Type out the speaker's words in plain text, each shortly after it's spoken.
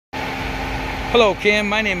Hello Kim,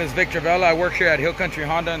 my name is Victor Vela. I work here at Hill Country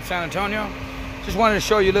Honda in San Antonio. Just wanted to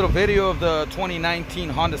show you a little video of the 2019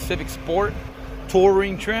 Honda Civic Sport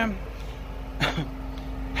touring trim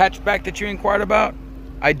hatchback that you inquired about.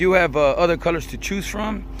 I do have other colors to choose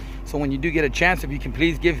from, so when you do get a chance, if you can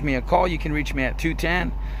please give me a call. You can reach me at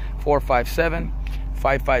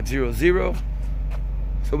 210-457-5500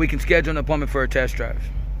 so we can schedule an appointment for a test drive.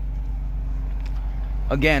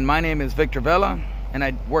 Again, my name is Victor Vela, and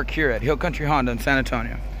I work here at Hill Country Honda in San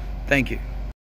Antonio. Thank you.